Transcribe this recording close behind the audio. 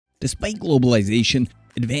Despite globalization,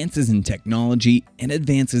 advances in technology, and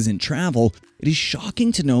advances in travel, it is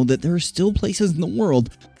shocking to know that there are still places in the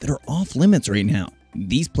world that are off limits right now.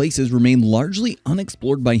 These places remain largely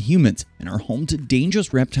unexplored by humans and are home to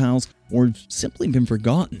dangerous reptiles or simply been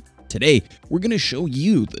forgotten. Today, we're going to show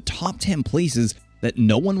you the top 10 places that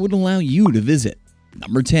no one would allow you to visit.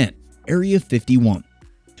 Number 10. Area 51.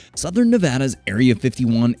 Southern Nevada's Area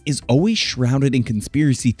 51 is always shrouded in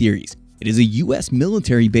conspiracy theories. It is a U.S.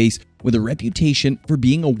 military base with a reputation for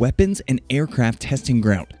being a weapons and aircraft testing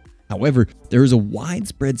ground. However, there is a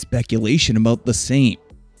widespread speculation about the same.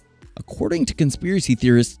 According to conspiracy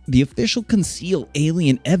theorists, the official conceal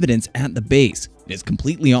alien evidence at the base. It is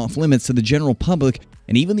completely off limits to the general public,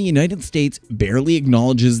 and even the United States barely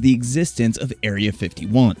acknowledges the existence of Area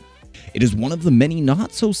 51. It is one of the many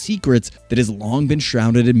not-so-secrets that has long been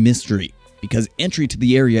shrouded in mystery. Because entry to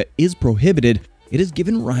the area is prohibited, it has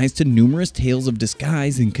given rise to numerous tales of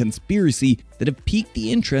disguise and conspiracy that have piqued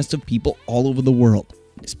the interest of people all over the world.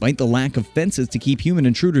 Despite the lack of fences to keep human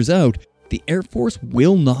intruders out, the Air Force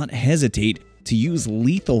will not hesitate to use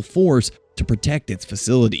lethal force to protect its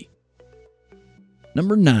facility.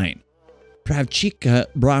 Number 9. Pravčička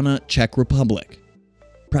Brana, Czech Republic.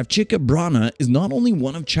 Pravčička Brana is not only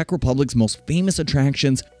one of Czech Republic's most famous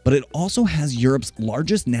attractions, but it also has Europe's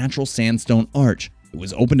largest natural sandstone arch. It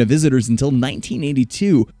was open to visitors until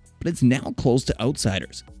 1982, but it's now closed to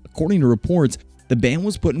outsiders. According to reports, the ban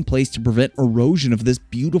was put in place to prevent erosion of this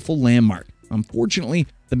beautiful landmark. Unfortunately,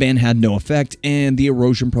 the ban had no effect and the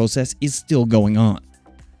erosion process is still going on.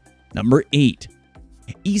 Number 8.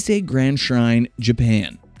 Ise Grand Shrine,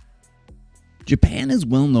 Japan. Japan is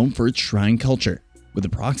well known for its shrine culture. With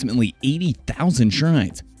approximately 80,000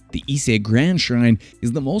 shrines, the Ise Grand Shrine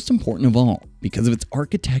is the most important of all because of its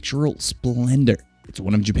architectural splendor. It's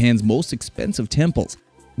one of Japan's most expensive temples.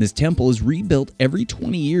 This temple is rebuilt every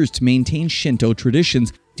 20 years to maintain Shinto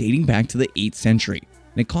traditions dating back to the 8th century,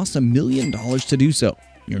 and it costs $1 million to do so.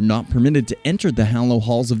 You're not permitted to enter the hallowed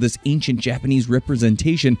halls of this ancient Japanese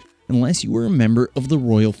representation unless you are a member of the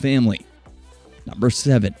royal family. Number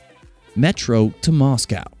 7. Metro to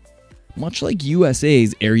Moscow. Much like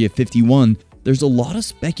USA's Area 51, there's a lot of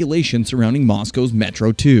speculation surrounding Moscow's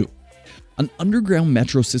Metro 2. An underground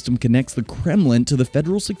metro system connects the Kremlin to the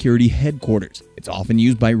Federal Security Headquarters. It's often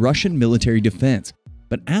used by Russian military defense.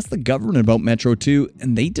 But ask the government about Metro 2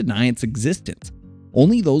 and they deny its existence.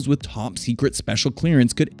 Only those with top secret special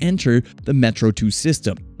clearance could enter the Metro 2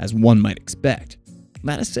 system, as one might expect.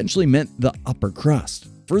 That essentially meant the upper crust.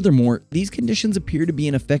 Furthermore, these conditions appear to be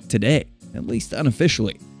in effect today, at least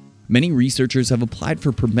unofficially. Many researchers have applied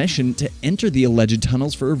for permission to enter the alleged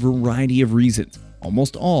tunnels for a variety of reasons.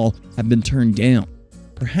 Almost all have been turned down.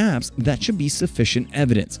 Perhaps that should be sufficient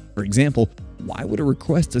evidence. For example, why would a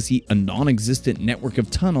request to see a non-existent network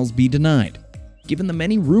of tunnels be denied? Given the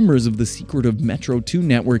many rumors of the secretive Metro 2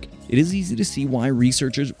 network, it is easy to see why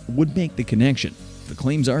researchers would make the connection. If the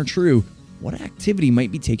claims are true, what activity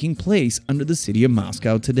might be taking place under the city of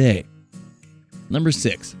Moscow today? Number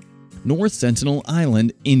 6. North Sentinel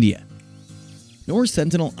Island, India. North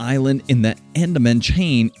Sentinel Island in the Andaman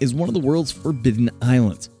chain is one of the world's forbidden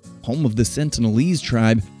islands, home of the Sentinelese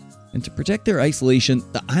tribe, and to protect their isolation,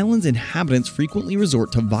 the island's inhabitants frequently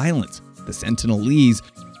resort to violence. The Sentinelese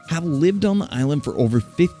have lived on the island for over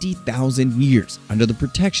 50,000 years under the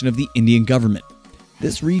protection of the Indian government.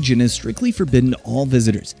 This region is strictly forbidden to all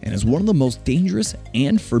visitors and is one of the most dangerous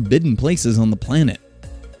and forbidden places on the planet.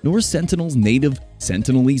 North Sentinel's native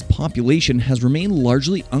Sentinelese population has remained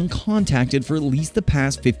largely uncontacted for at least the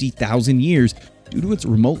past 50,000 years due to its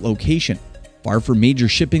remote location, far from major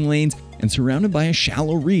shipping lanes and surrounded by a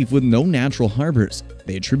shallow reef with no natural harbors.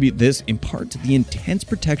 They attribute this in part to the intense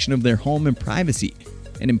protection of their home and privacy,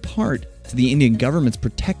 and in part to the Indian government's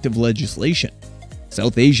protective legislation.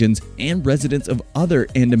 South Asians and residents of other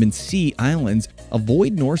Andaman Sea islands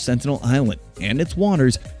avoid North Sentinel Island and its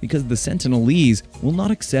waters because the Sentinelese will not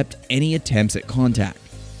accept any attempts at contact.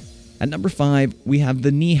 At number 5, we have the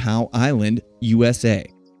Niihau Island, USA.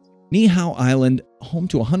 Niihau Island, home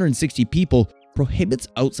to 160 people, prohibits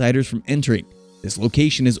outsiders from entering. This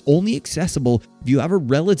location is only accessible if you have a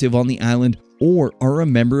relative on the island or are a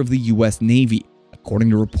member of the US Navy.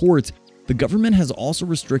 According to reports, the government has also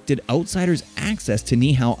restricted outsiders' access to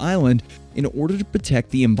Niihau Island in order to protect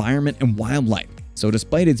the environment and wildlife, so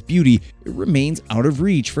despite its beauty, it remains out of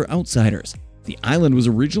reach for outsiders. The island was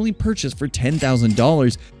originally purchased for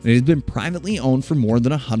 $10,000 and it has been privately owned for more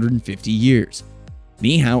than 150 years.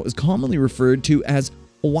 Niihau is commonly referred to as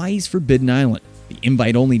Hawaii's Forbidden Island. The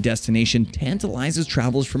invite-only destination tantalizes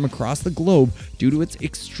travelers from across the globe due to its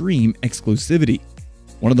extreme exclusivity.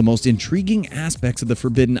 One of the most intriguing aspects of the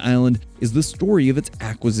Forbidden Island is the story of its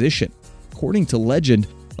acquisition. According to legend,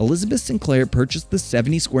 Elizabeth Sinclair purchased the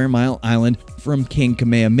 70 square mile island from King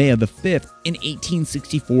Kamehameha V in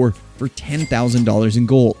 1864 for $10,000 in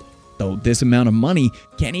gold. Though this amount of money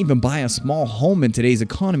can't even buy a small home in today's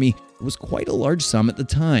economy, it was quite a large sum at the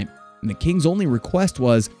time, and the king's only request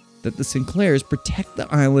was that the Sinclairs protect the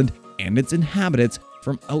island and its inhabitants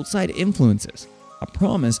from outside influences, a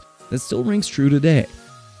promise that still rings true today.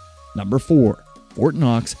 Number 4. Fort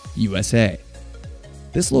Knox, USA.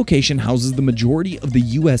 This location houses the majority of the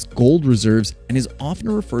US gold reserves and is often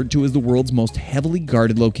referred to as the world's most heavily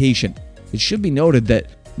guarded location. It should be noted that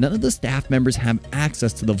none of the staff members have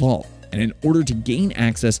access to the vault, and in order to gain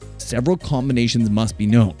access, several combinations must be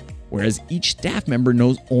known, whereas each staff member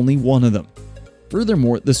knows only one of them.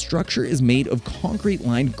 Furthermore, the structure is made of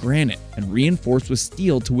concrete-lined granite and reinforced with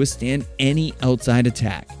steel to withstand any outside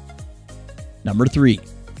attack. Number 3.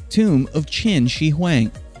 Tomb of Qin Shi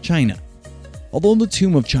Huang, China. Although the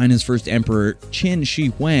tomb of China's first emperor, Qin Shi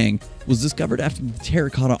Huang, was discovered after the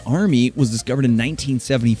Terracotta Army was discovered in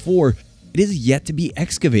 1974, it is yet to be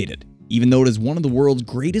excavated. Even though it is one of the world's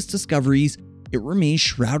greatest discoveries, it remains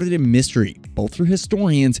shrouded in mystery, both for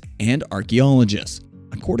historians and archaeologists.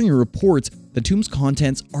 According to reports, the tomb's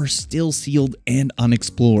contents are still sealed and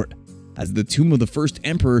unexplored. As the tomb of the first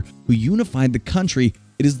emperor who unified the country,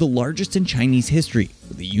 it is the largest in Chinese history,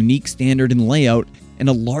 with a unique standard and layout and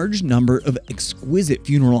a large number of exquisite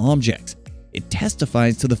funeral objects. It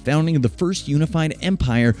testifies to the founding of the first unified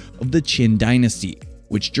empire of the Qin dynasty,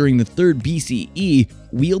 which during the 3rd BCE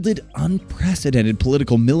wielded unprecedented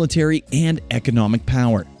political, military, and economic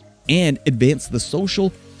power, and advanced the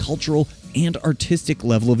social, cultural, and artistic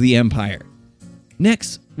level of the empire.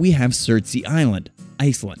 Next, we have Surtsey Island,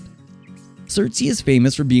 Iceland. Surtsey is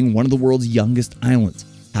famous for being one of the world's youngest islands,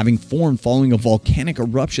 having formed following a volcanic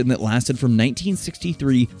eruption that lasted from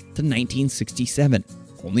 1963 to 1967.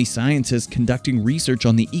 Only scientists conducting research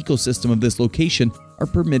on the ecosystem of this location are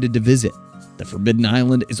permitted to visit. The Forbidden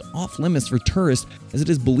Island is off-limits for tourists as it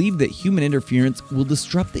is believed that human interference will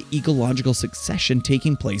disrupt the ecological succession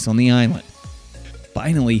taking place on the island.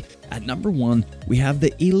 Finally, at number 1, we have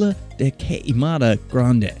the Ilha de Queimada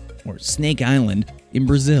Grande, or Snake Island, in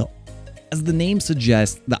Brazil. As the name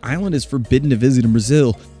suggests, the island is forbidden to visit in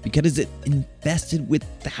Brazil because it is infested with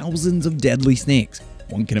thousands of deadly snakes.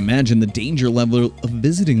 One can imagine the danger level of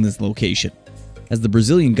visiting this location, as the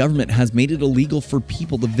Brazilian government has made it illegal for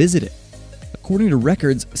people to visit it. According to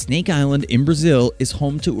records, Snake Island in Brazil is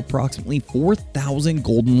home to approximately 4,000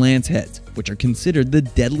 golden lanceheads, which are considered the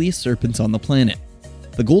deadliest serpents on the planet.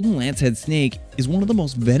 The golden lancehead snake is one of the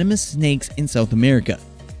most venomous snakes in South America.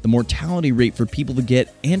 The mortality rate for people to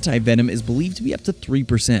get anti-venom is believed to be up to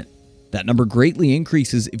 3%. That number greatly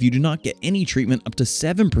increases if you do not get any treatment, up to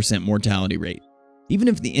 7% mortality rate. Even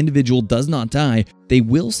if the individual does not die, they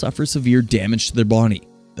will suffer severe damage to their body.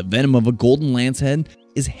 The venom of a golden lancehead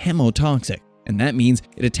is hemotoxic, and that means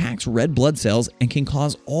it attacks red blood cells and can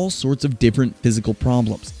cause all sorts of different physical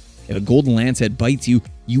problems. If a golden lancehead bites you,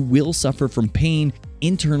 you will suffer from pain,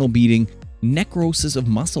 internal bleeding, necrosis of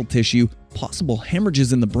muscle tissue, possible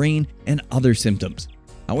hemorrhages in the brain, and other symptoms.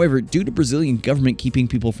 However, due to Brazilian government keeping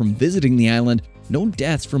people from visiting the island, no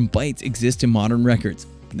deaths from bites exist in modern records.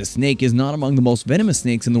 The snake is not among the most venomous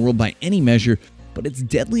snakes in the world by any measure, but it's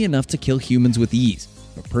deadly enough to kill humans with ease.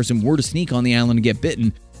 If a person were to sneak on the island and get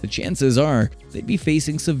bitten, the chances are they'd be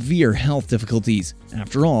facing severe health difficulties.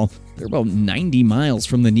 After all, they're about 90 miles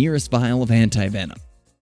from the nearest vial of anti-venom.